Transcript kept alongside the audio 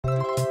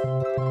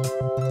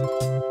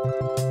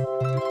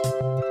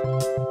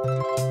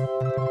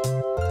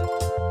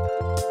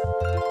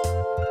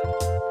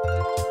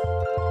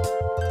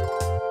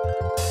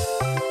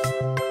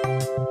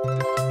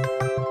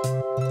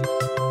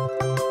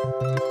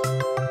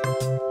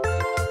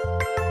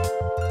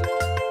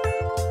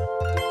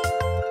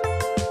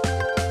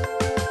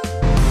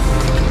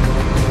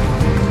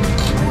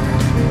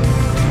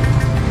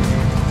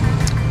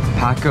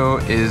Paco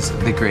is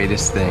the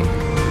greatest thing.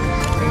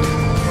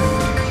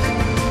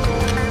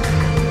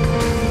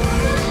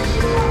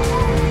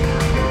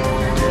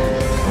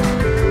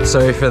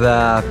 Sorry for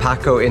the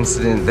Paco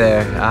incident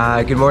there.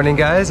 Good morning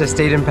guys, I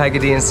stayed in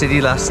Pagadian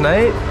City last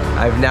night.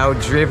 I've now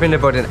driven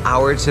about an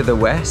hour to the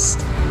west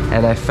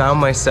and I found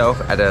myself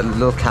at a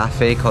little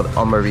cafe called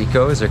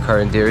Omarico's or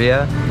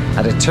Carinderia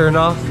at a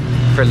turnoff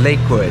for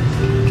Lakewood.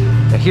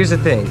 Now here's the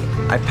thing,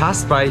 I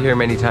passed by here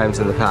many times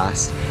in the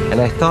past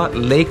and I thought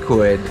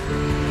Lakewood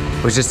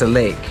was just a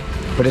lake,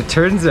 but it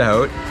turns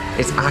out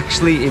it's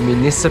actually a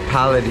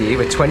municipality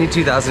with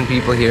 22,000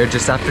 people here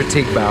just after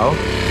Tigbao.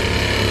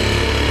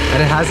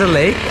 And it has a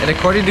lake, and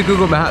according to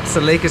Google Maps, the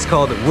lake is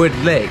called Wood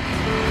Lake.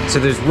 So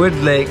there's Wood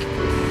Lake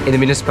in the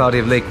municipality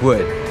of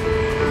Lakewood.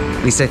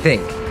 At least I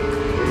think.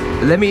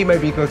 Let me eat my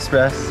Bicol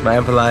Express, my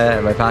Ampalaya,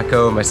 and my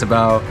Paco, my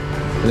Sabao,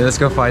 and then let's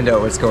go find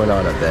out what's going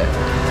on up there.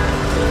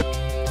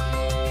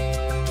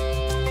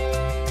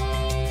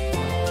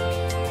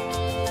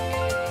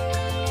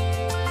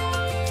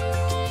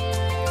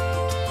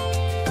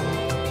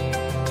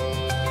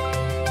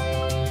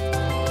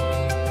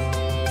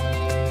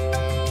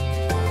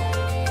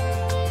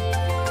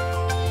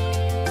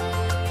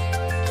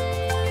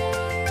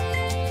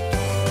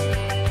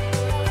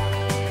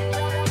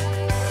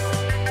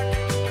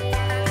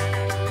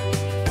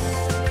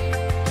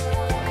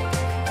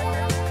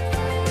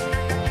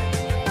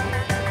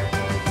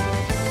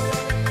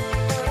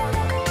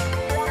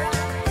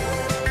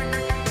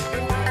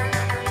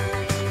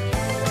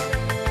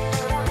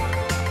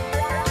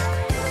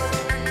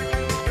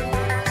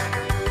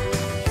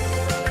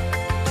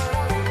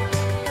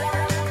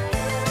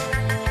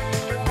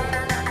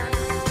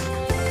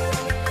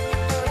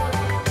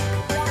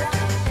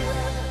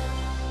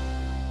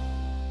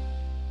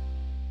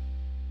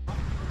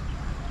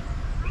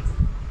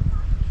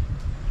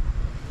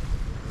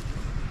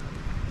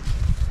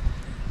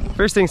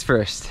 First things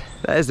first,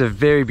 that is a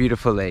very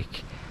beautiful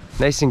lake.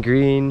 Nice and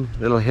green,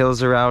 little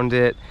hills around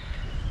it.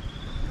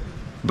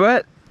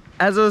 But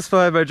as I was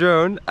flying my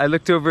drone, I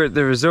looked over at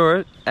the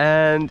resort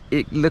and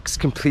it looks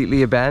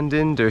completely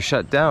abandoned or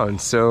shut down.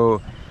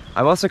 So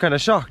I'm also kind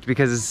of shocked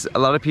because a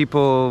lot of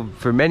people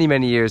for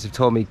many years have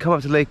told me come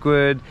up to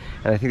Lakewood,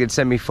 and I think they'd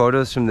send me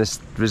photos from this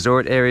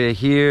resort area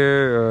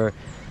here, or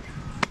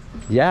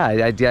yeah,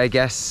 I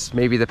guess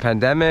maybe the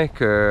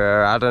pandemic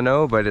or I don't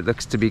know, but it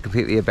looks to be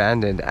completely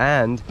abandoned.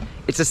 And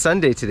it's a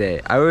Sunday today.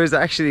 I was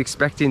actually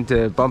expecting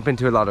to bump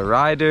into a lot of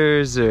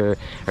riders or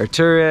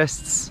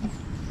tourists.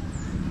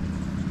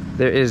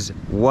 There is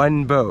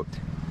one boat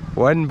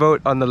on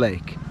the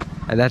lake,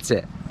 and that's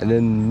it. And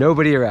then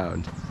nobody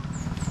around.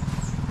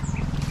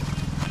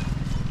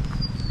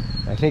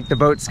 I think the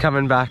boat's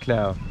coming back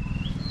now.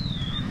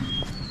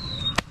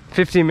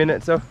 15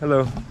 minutes, oh,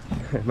 hello.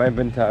 My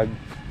buntag.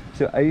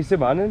 So, are you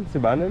Subanan?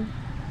 Subanan?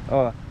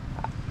 Oh,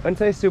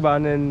 unsay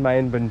Subanan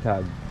mayan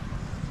buntag?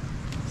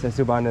 Sa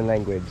Subanan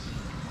language.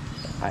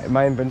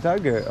 Mayan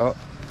buntag or? Oh.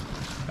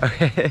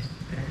 Okay.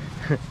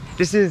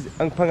 This is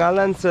ang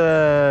pangalan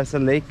sa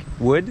Lake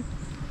Wood?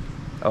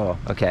 Oh,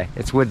 okay.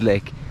 It's Wood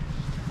Lake.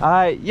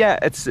 Yeah,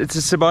 it's a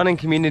Subanan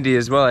community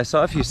as well. I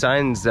saw a few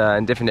signs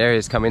in different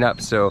areas coming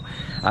up. So,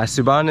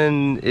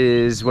 Subanan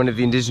is one of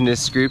the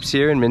indigenous groups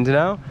here in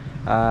Mindanao.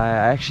 I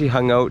actually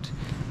hung out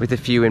with a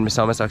few in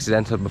Misamis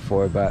Occidental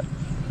before, but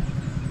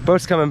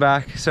boat's coming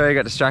back. Sorry I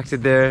got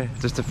distracted there.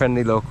 Just a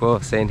friendly local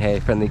saying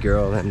hey, friendly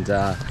girl, and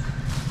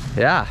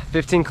yeah,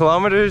 15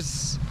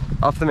 kilometers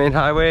off the main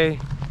highway,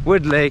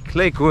 Wood Lake,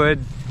 Lakewood.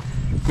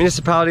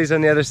 Municipality's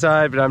on the other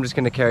side, but I'm just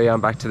gonna carry on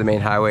back to the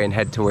main highway and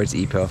head towards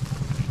Ipil.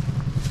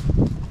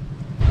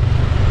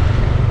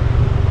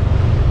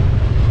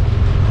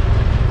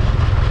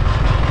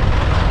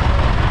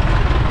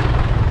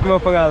 Ano mo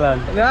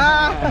pangalan?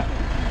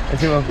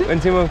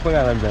 Ano mo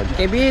pangalan, Brad?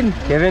 Kevin.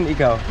 Kevin,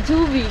 ikaw?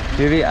 Juby.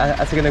 Juby,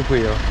 asa ka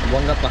nagpuyo?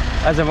 Zamboanga pa.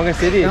 Zamboanga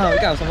City? Oh,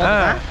 ikaw,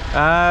 Zamboanga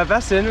pa?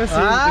 Basin, we'll see.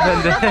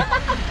 Depende.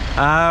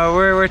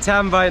 We're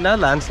tambay na,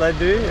 landslide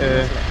do we?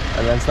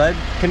 A landslide?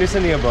 Kanusa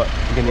niya ba?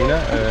 Ganina?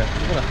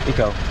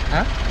 Ikaw?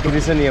 Ha?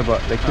 Kanusa niya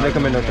ba? Like, pila ka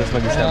minutos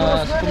mag-isa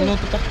ba? 5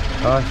 minutos pa.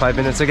 Oh, 5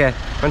 minutes, okay.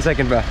 1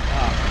 second, bro.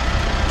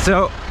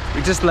 So,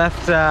 we just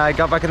left, I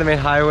got back on the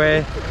main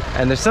highway,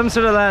 and there's some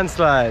sort of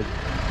landslide.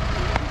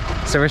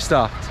 So we're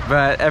stopped,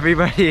 but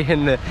everybody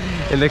in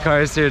the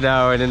cars here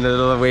now and in the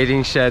little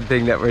waiting shed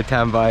thing that we're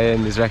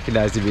tambayan is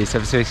recognizing me, so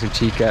I'm just making some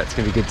chica. It's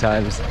gonna be good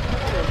times.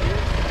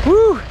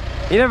 Woo!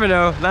 You never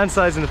know,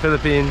 landslides in the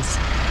Philippines.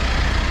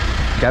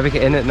 Gabi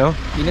ka init, no?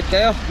 Init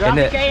kayo.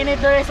 Init. Grabe ka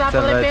init doon sa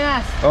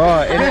Pilipinas.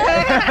 Oh, init.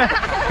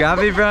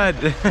 Gabi, Brad.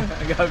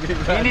 Gabi,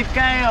 Brad. Init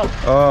kayo.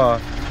 Oh,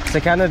 sa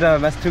Canada,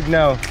 mas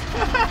tugnaw.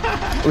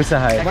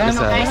 Usahay.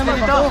 Usahay.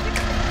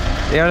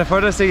 You want a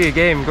photo? Sige,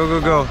 game. Go,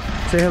 go, go.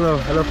 Say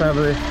hello. Hello,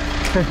 family.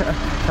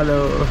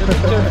 Hello.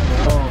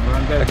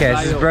 Okay,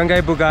 this is Barangay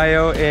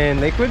Bugayo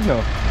in Lakewood,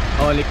 no?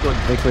 Oh, Lakewood.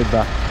 Lakewood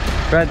ba?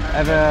 Brad, I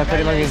have a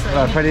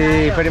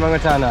pwede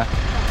mangutana.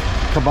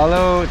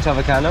 Caballo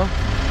Chavacano?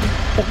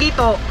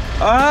 Poquito.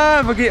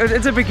 Ah, poquito.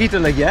 It's a poquito,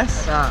 like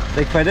yes?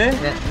 Like pwede?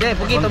 Yeah,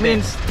 poquito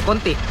means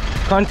konti.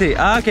 Conti.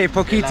 Ah, okay,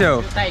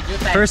 poquito.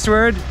 First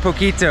word,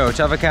 poquito,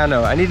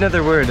 Chavacano. I need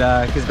another word,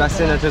 because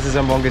Bastin is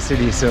Zamboanga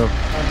City, so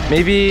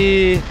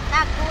maybe...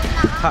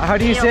 How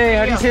do you say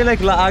like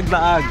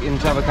laag in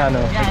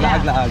Chavacano?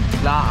 Like laag.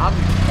 Laag.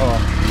 Oh.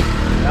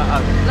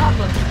 Laag.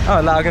 Oh,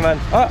 laag man.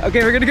 Oh,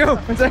 okay, we're gonna go.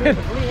 1 second.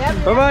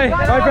 Bye-bye.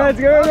 Bye, friends.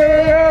 Go.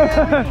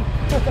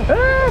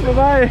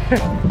 Bye-bye.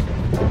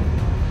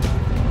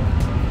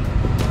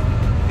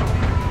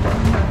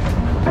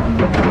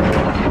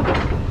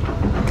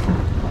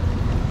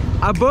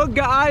 Buug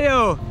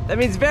kaayo. That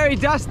means very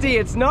dusty.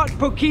 It's not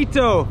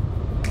poquito.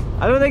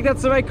 I don't think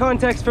that's the right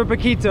context for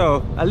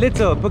poquito. A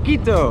little.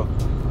 Poquito.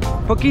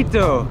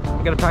 Poquito.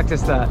 I gotta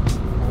practice that.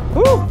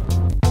 Woo!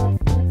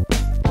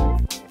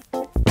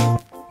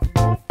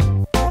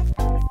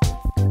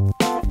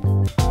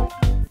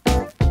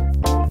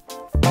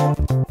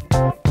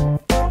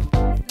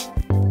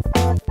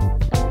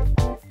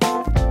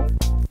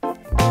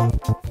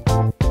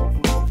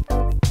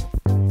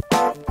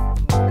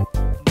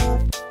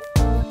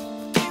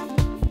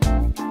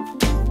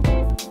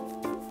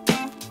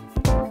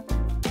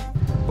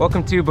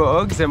 Welcome to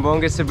Buug,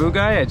 Zamboanga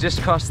Sibugay. I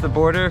just crossed the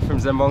border from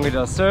Zamboanga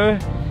Del Sur.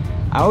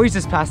 I always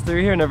just pass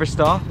through here, never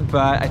stop,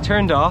 but I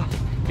turned off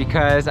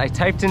because I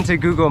typed into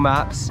Google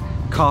Maps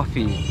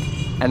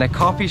coffee, and a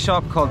coffee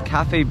shop called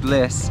Cafe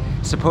Bliss,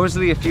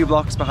 supposedly a few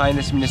blocks behind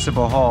this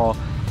municipal hall,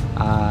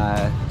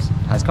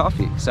 has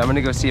coffee. So I'm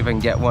gonna go see if I can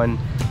get one,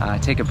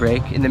 take a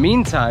break. In the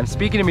meantime,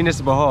 speaking of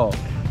municipal hall,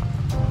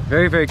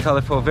 very, very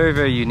colorful, very,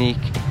 very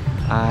unique.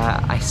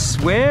 I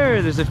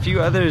swear there's a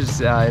few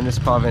others in this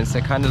province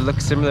that kind of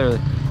look similar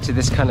to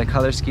this kind of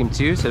color scheme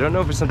too, so I don't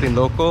know if it's something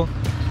local.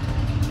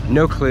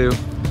 No clue.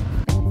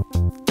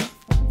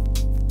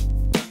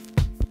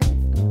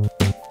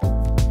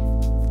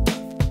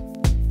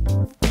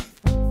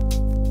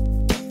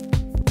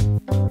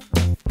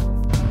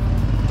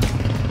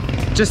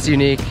 Just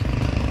unique,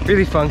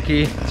 really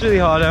funky. It's really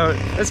hot out.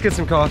 Let's get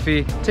some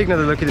coffee, take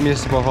another look at the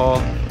municipal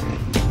hall.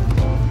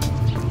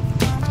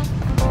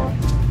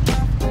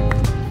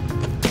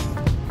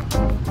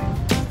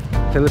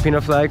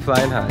 Filipino flag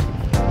flying high.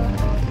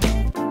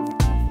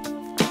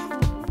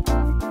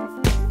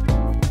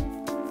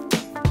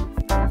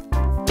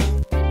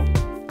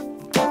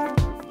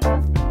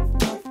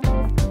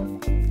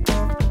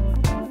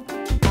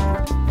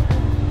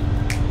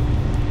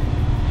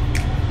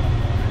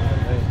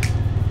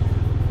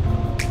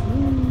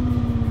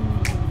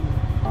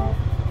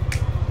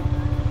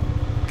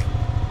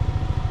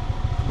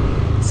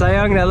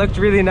 Sayang, that looked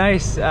really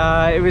nice.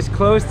 It was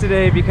closed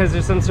today because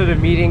there's some sort of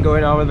meeting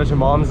going on with a bunch of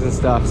moms and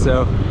stuff,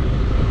 so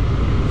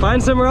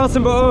find somewhere else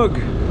in Buug.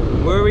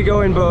 Where are we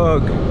going,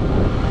 Buug?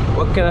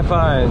 What can I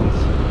find?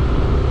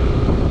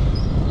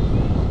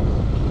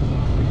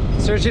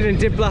 Searching in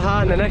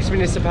Diplahan, the next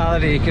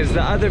municipality, because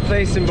the other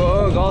place in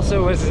Buug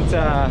also wasn't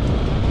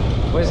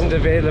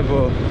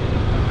available.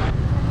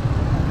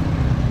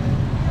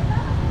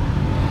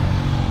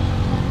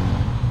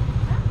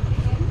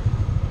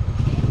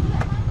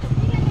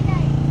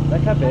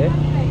 Cafe?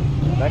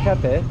 That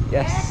cafe?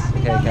 Yes.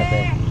 Okay,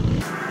 cafe.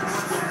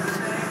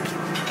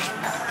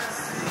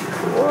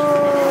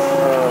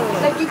 Whoa!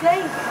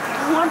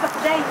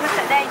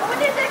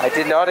 I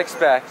did not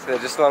expect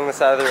that just along the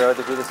side of the road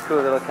there'd be this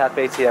cool little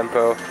cafe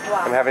tiempo.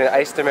 Wow. I'm having an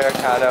iced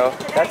Americano.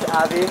 That's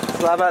Abby.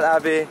 Salamat,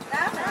 Abby.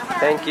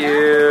 Thank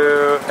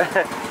you.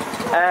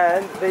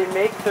 And they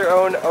make their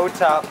own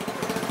otap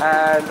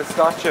and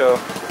bizcocho.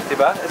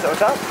 Diba? Is it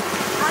otap?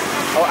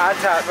 Oh,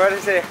 atap. What did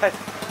I say?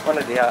 One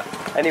of the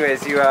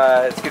anyways,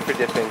 it's good for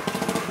dipping.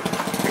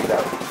 Check it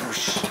out.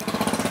 Whoosh.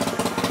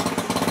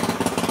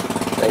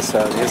 Nice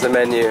one. Here's the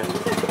menu.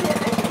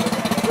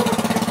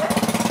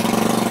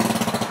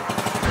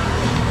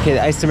 Okay,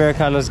 the iced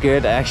Americano's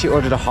good. I actually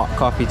ordered a hot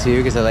coffee too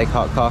because I like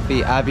hot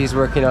coffee. Abby's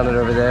working on it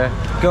over there.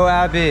 Go,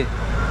 Abby!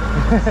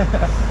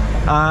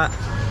 I'm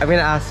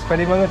gonna ask,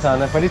 pwede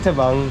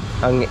tabang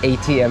ang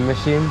ATM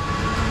machine?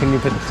 Can you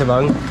put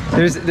tabang?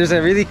 There's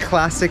a really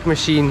classic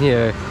machine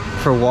here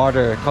for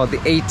water called the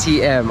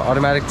ATM,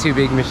 automatic too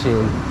big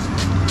machine.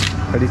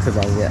 Pwede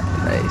tabang, yeah,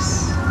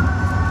 nice.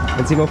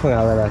 Ano mo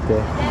pangalan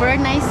ate?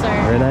 Vernay, sir.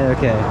 Vernay,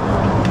 okay.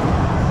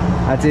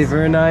 Ate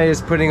Vernay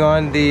is putting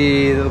on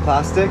the little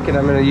plastic and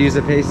I'm gonna use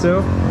a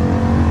peso.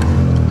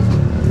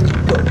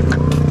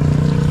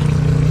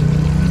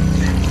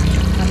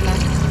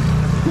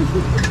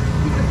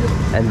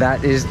 And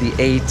that is the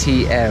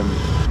ATM.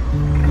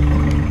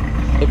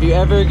 If you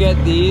ever get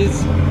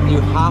these, you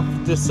have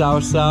to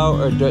sao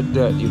or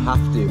dut. You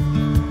have to.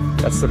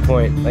 That's the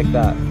point, like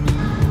that.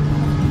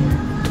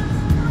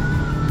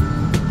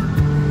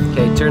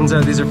 Okay, turns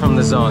out these are from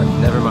Luzon.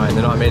 Never mind,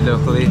 they're not made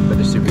locally, but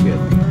they're super good.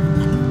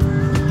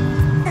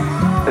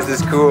 This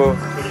is cool.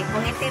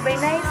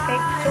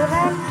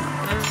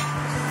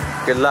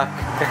 Good luck.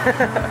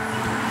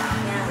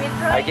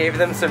 I gave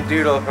them some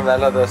doodle from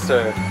that other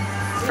sir.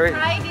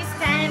 Try this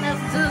kind of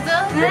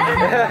doodle.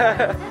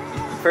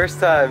 First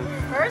time.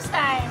 First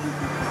time.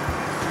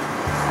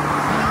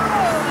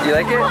 You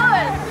like it?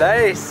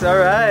 Nice,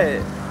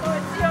 alright.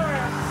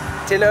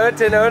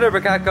 Tinood or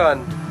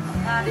bakakon?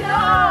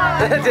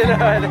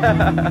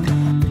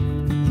 Tinood.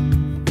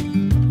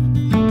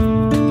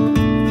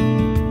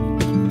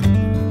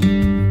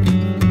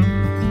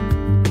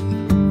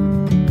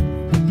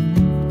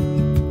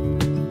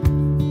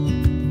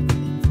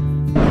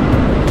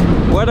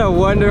 What a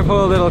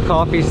wonderful little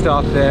coffee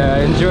stop there.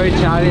 I enjoyed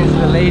chatting to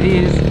the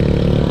ladies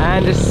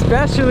and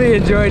especially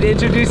enjoyed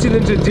introducing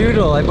them to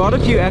Doodle. I bought a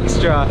few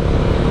extra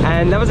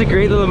and that was a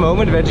great little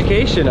moment of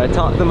education. I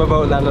taught them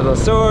about Lakewood Del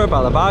Sur,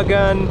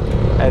 Balabagan,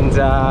 and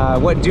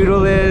what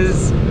Doodle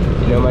is,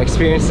 you know, my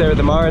experience there with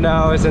the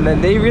Maranaos, and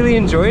then they really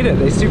enjoyed it.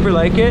 They super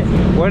like it.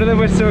 One of them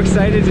was so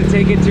excited to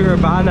take it to her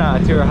bana,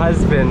 to her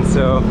husband,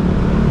 so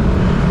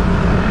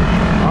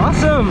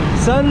awesome.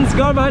 Sun's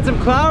gone behind some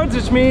clouds,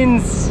 which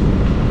means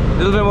a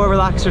little bit more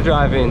relaxed for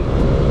driving.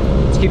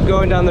 Let's keep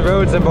going down the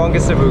road, Zamboanga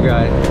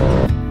Sibugay.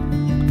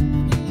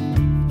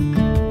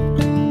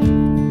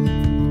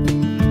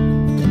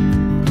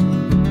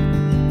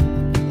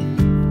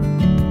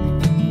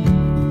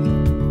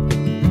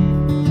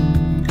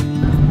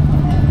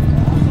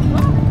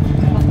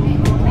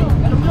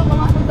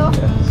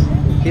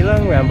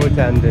 Kilang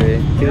rambutan dari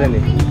pila ni?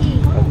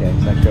 Okay,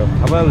 sakto.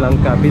 Abang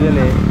langka pila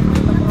ni?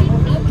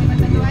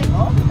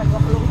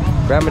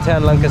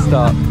 Rambutan langka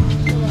stop.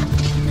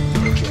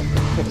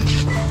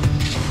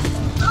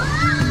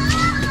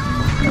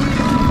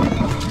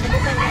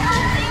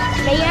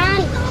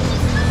 Ayan.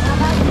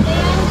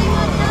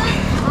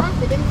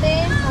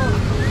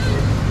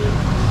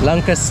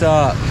 Langka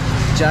stop.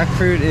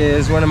 Jackfruit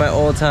is one of my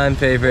all-time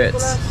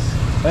favorites.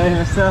 Hey,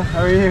 mister,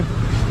 how are you?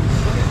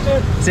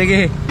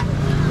 Sige.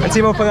 Ano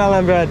mo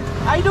pangalan, Brad?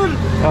 Idol!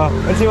 Oh,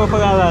 ano mo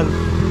pangalan?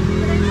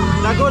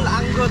 Dagol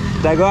Anggot.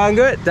 Dago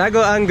Anggot?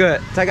 Dago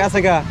Anggot. Taga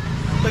saga?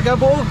 Taga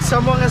Buug,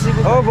 Zamboanga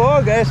Sibugay. Oh,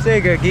 Buug. Ay,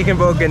 sige. Gikan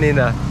Buug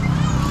kanina.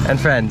 And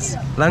friends.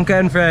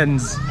 Langka and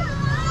friends.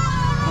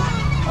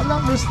 Alam,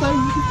 this time.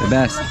 The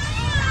best.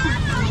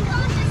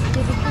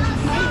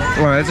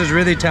 Wow, this is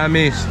really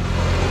Tamis.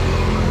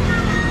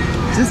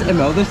 Is this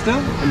Imelda still?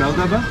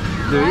 Imelda ba?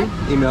 Louis?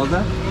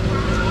 Imelda?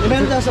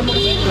 Imelda sa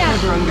mga Ano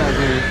barangay,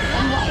 Louis?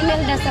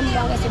 Imelda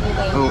Zamboanga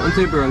Sibugay. Oh, ano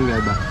yung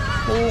barangay ba?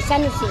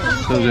 San Jose.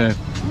 Jose.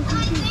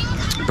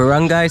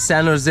 Barangay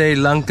San Jose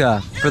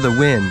Langka for the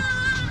win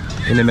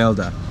in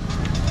Imelda.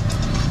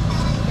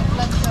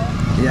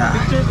 Yeah.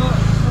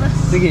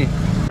 Sige.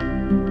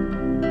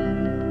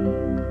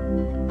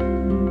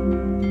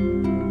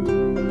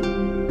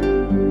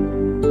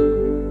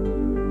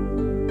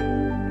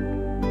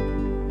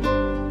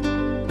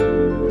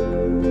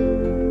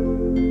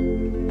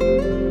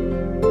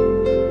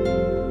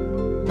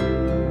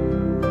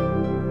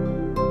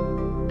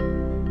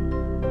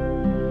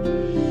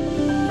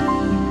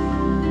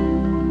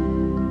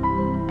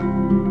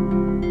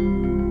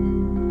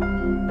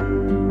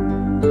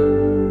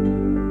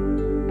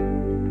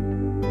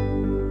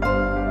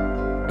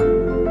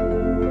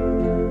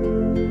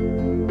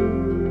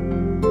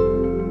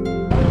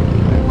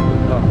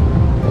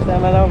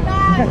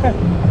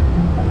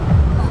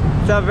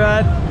 What's up,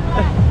 Brad?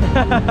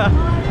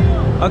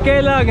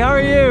 Okay lang, how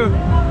are you?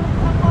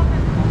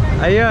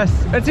 Ayos.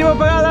 Let's see what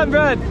pangalan,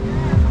 Brad.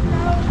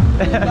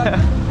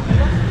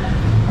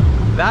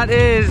 That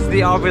is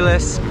the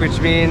obelisk,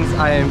 which means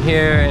I am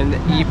here in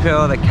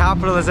Ipil, the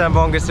capital of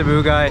Zamboanga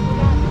Sibugay.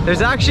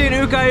 There's actually an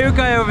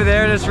ukay over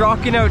there that's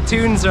rocking out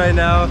tunes right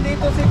now.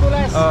 Dito si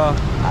Kulas. Oh,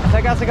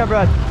 taga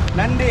Brad.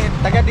 Nandi,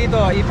 taga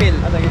dito, Ipil.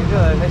 Taga dito.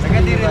 Nice to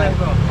Taga meet you, dito Brad. lang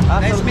ko.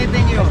 Awesome. Nice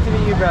meeting you. Nice to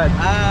meet you, Brad.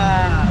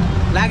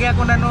 Lagi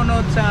ako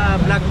nanonood sa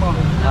vlog mo.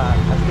 This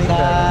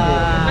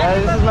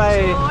is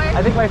I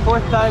think my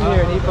 4th time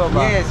here in Ipil.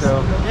 Yes. So,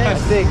 Yes.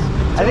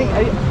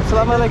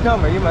 Assalamu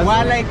alaikum. Are you Muslim?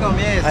 Walaikum,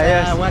 yes.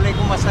 Yes.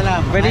 Walaikum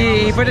assalam. But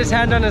he put his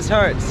hand on his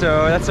heart,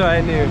 so that's what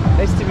I knew.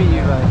 Nice to meet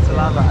you, man.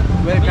 Salamat.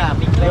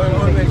 Welcome. You're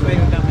always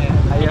welcome here.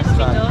 Ayos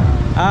lang.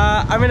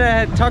 I'm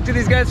gonna talk to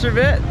these guys for a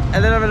bit,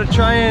 and then I'm gonna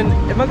try and...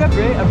 Am I got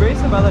a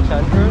brace of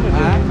Balachan for it?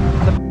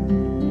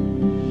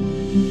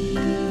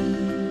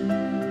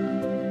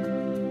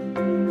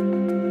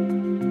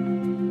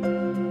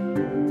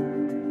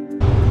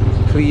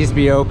 Please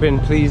be open,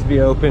 please be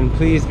open,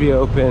 please be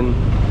open.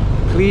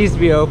 Please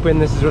be open.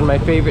 This is one of my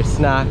favorite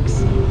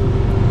snacks.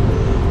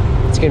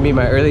 It's gonna be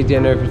my early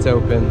dinner if it's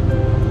open.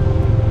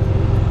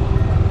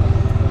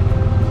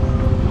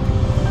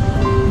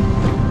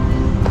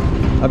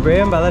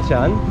 Abre and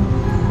Balachan?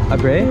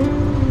 Abre?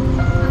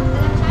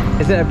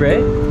 Is it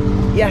Abre?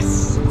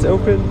 Yes, it's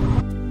open.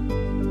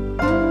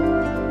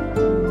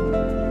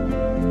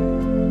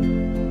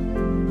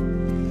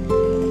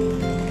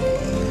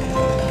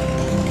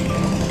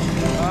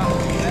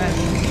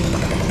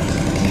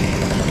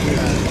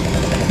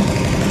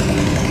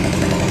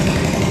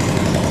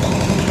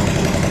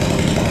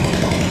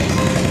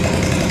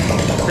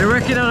 They're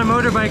working on a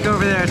motorbike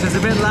over there, so it's a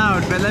bit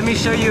loud, but let me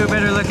show you a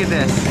better look at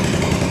this.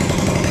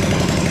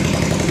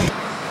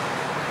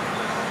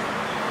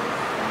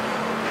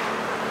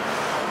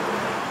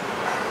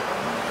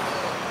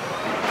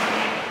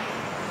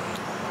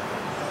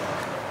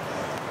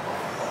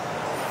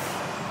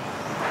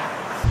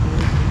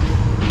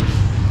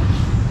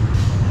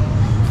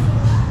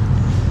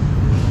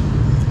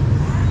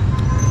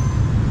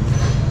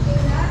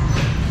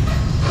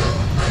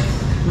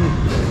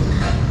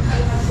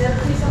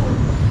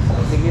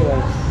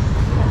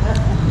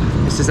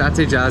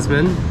 Ate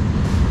Jasmine,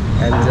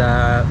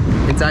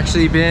 and it's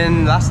actually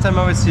been, last time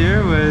I was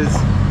here was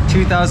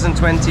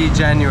 2020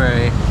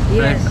 January.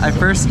 Yes. I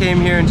first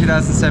came here in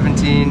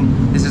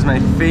 2017. This is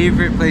my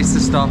favorite place to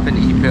stop in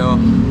Ipil.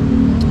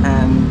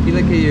 And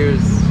pila ka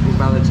years in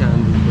Balachan?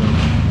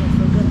 I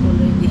forgot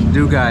already.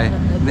 Dugay.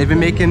 They've been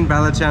making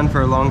Balachan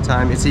for a long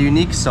time. It's a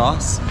unique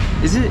sauce.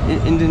 Is it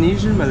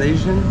Indonesian,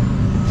 Malaysian?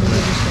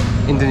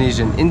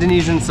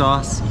 Indonesian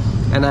sauce.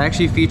 And I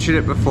actually featured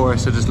it before,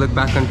 so just look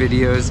back on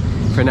videos.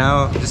 For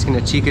now, I'm just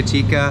gonna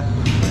chika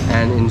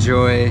and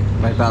enjoy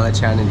my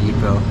Balachan in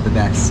Ipil, the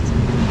best.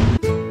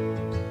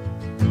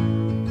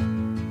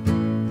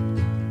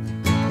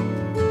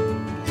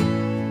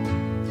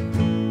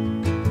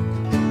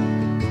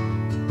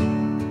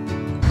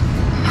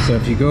 So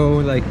if you go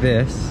like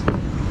this,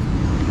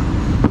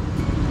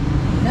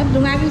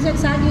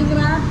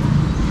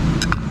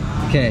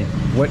 okay,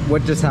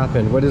 what just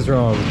happened? What is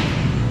wrong?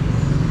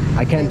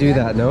 I can't do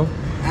that, no?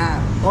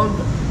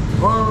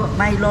 All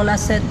my Lola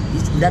said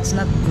that's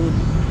not good.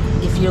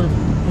 If you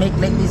make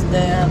like this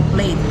the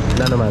plate,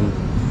 Na naman.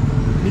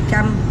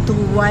 become two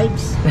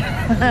wives.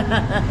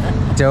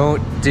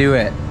 Don't do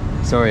it.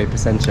 Sorry,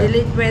 pasensya.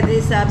 Dili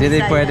pwede sa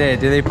Dili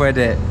Bisaya.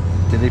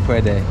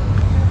 pwede.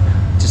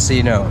 Just so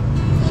you know,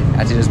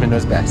 Ate Jasmine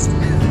knows best.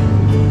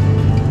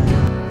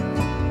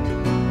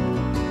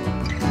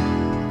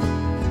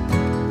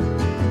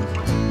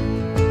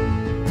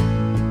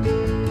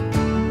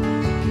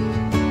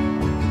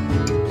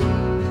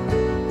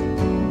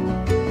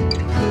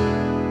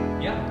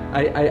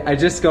 I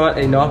just got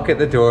a knock at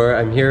the door.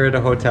 I'm here at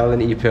a hotel in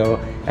Ipil,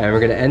 and we're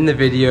gonna end the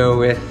video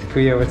with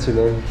Kuya. What's your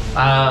name?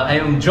 I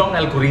am John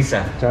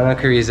Alcoriza. John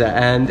Alcoriza,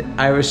 and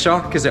I was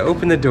shocked because I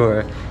opened the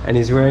door and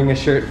he's wearing a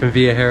shirt from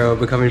Viajero,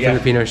 Becoming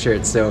Filipino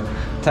shirt. So,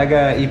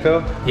 taga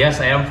Ipil?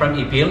 Yes, I am from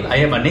Ipil. I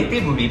am a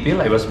native of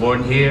Ipil. I was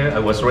born here. I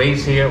was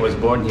raised here. I was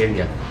born here.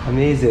 Yeah.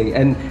 Amazing,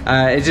 and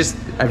I'm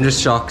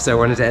just shocked. So I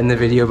wanted to end the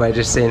video by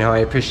just saying how I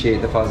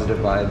appreciate the positive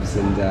vibes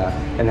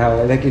and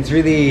how like it's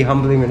really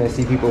humbling when I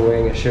see people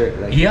wearing a shirt.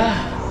 Like, Yeah.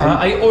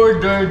 I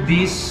ordered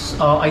this.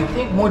 I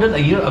think more than a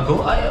year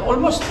ago.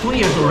 Almost 2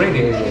 years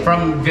already. Amazing.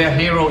 From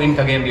Viajero in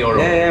Cagayan de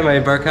Oro. Yeah, my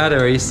barcado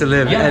where I used to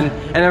live. Yeah.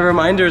 And a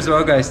reminder as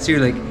well, guys, too.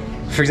 Like,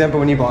 for example,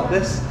 when you bought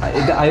this,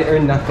 I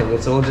earned nothing.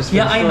 It's all just for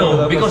Yeah, the I store, know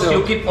but because still.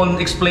 you keep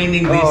on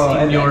explaining this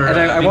and in your.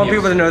 I want videos.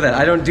 people to know that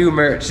I don't do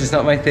merch. It's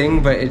not my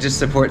thing, but it just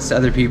supports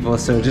other people.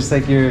 So just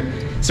like you're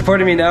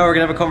supporting me now, we're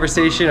gonna have a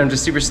conversation. I'm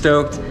just super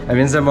stoked. I'm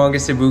in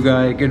Zamboanga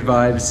Sibugay, good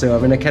vibes. So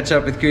I'm gonna catch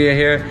up with Kuya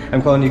here.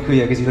 I'm calling you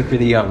Kuya because you look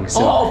really young. So.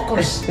 Oh, of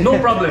course, no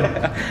problem.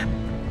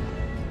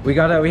 We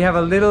have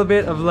a little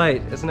bit of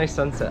light. It's a nice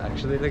sunset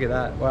actually. Look at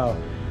that. Wow.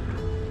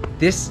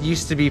 This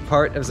used to be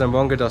part of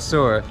Zamboanga Del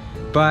Sur,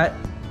 but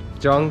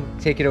Jong,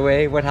 take it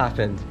away. What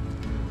happened?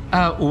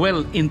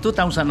 Well, in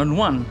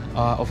 2001,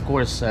 of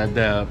course,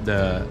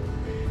 the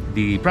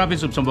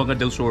province of Zamboanga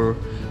del Sur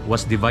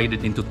was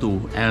divided into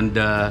two, and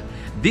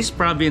this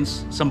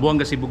province,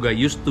 Zamboanga Sibugay,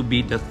 used to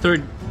be the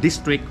third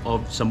district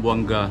of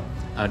Zamboanga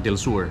del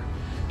Sur.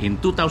 In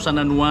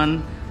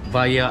 2001,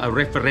 via a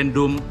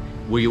referendum,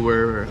 we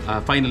were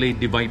finally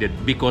divided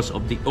because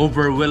of the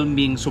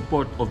overwhelming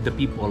support of the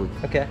people.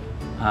 Okay.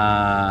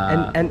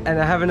 And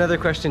I have another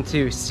question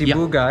too.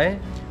 Sibugay.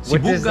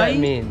 What does that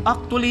mean?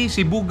 Actually,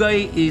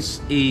 Sibugay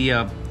is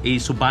a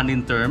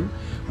Subanin term,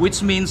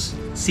 which means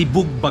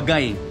Sibug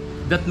Bagay.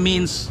 That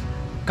means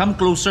come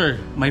closer,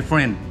 my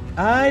friend.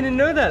 I didn't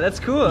know that. That's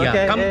cool. Yeah,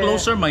 okay. come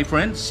closer, my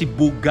friend.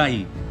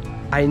 Sibugay.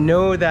 I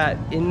know that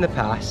in the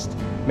past,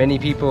 many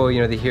people,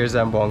 they hear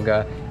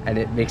Zamboanga and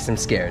it makes them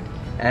scared.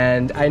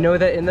 And I know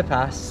that in the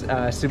past,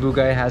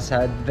 Sibugay has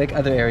had, like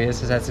other areas,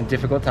 has had some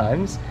difficult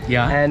times.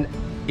 Yeah. And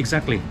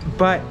exactly.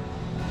 But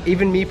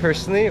even me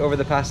personally, over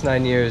the past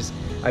 9 years,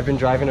 I've been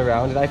driving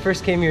around, and I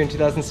first came here in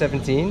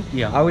 2017.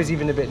 Yeah. I was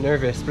even a bit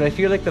nervous, but I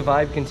feel like the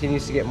vibe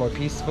continues to get more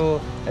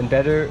peaceful and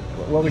better.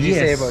 What would you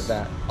say about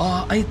that?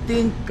 I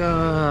think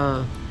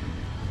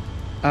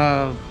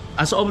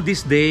as of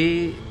this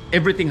day,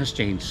 everything has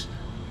changed.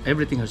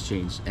 Everything has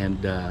changed,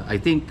 and I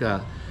think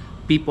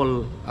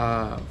people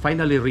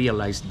finally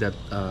realized that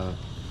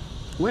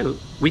well,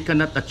 we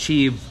cannot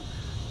achieve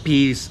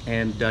peace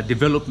and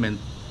development.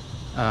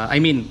 I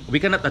mean, we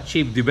cannot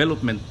achieve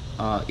development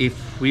if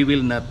we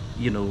will not,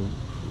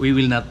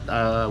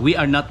 we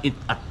are not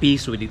at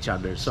peace with each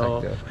other.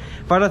 So,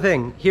 final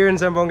thing, here in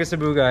Zamboanga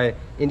Sibugay,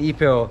 in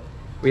Ipil,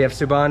 we have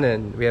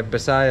Subanen, we have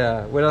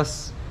Bisaya. What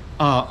else?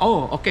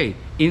 Okay.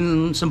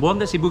 In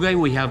Zamboanga Sibugay,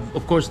 we have,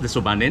 of course, the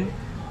Subanen,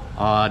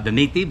 the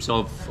natives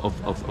of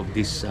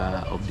this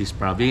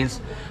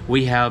province.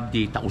 We have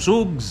the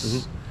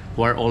Tausugs,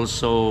 who are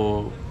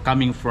also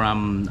coming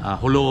from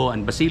Holo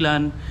and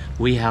Basilan.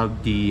 We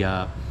have the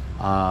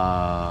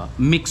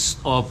mix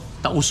of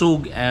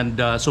Tausug and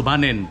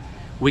Subanen.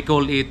 We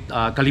call it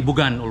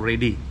Kalibugan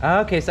already.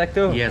 Okay,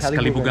 sakto. Yes,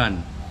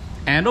 Kalibugan.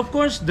 And of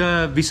course,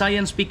 the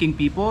Visayan-speaking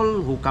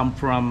people who come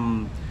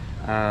from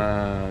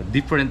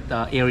different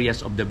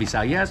areas of the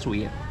Visayas.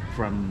 We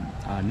from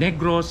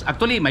Negros.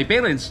 Actually, my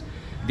parents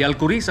The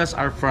Alcorisas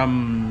are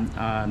from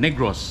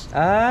Negros.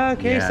 Ah,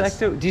 okay. Yes.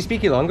 Sakto. Do you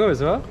speak Ilonggo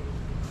as well?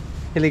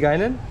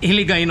 Hiligaynon?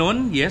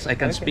 Hiligaynon, yes, I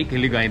can speak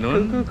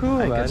Hiligaynon. Cool,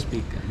 I man. can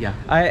speak, yeah.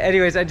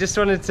 Anyways, I just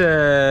wanted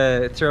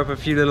to throw up a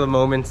few little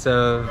moments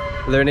of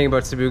learning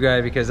about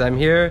Sibugay because I'm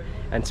here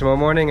and tomorrow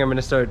morning I'm going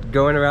to start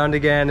going around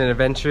again and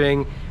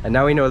adventuring, and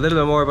now we know a little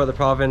bit more about the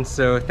province,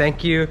 so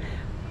thank you.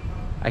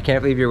 I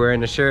can't believe you're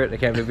wearing a shirt. I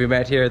can't believe we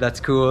met here. That's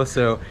cool.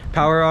 So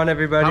power on,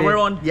 everybody. Power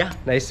on, yeah.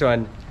 Nice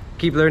one.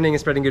 Keep learning and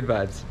spreading good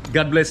vibes.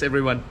 God bless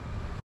everyone.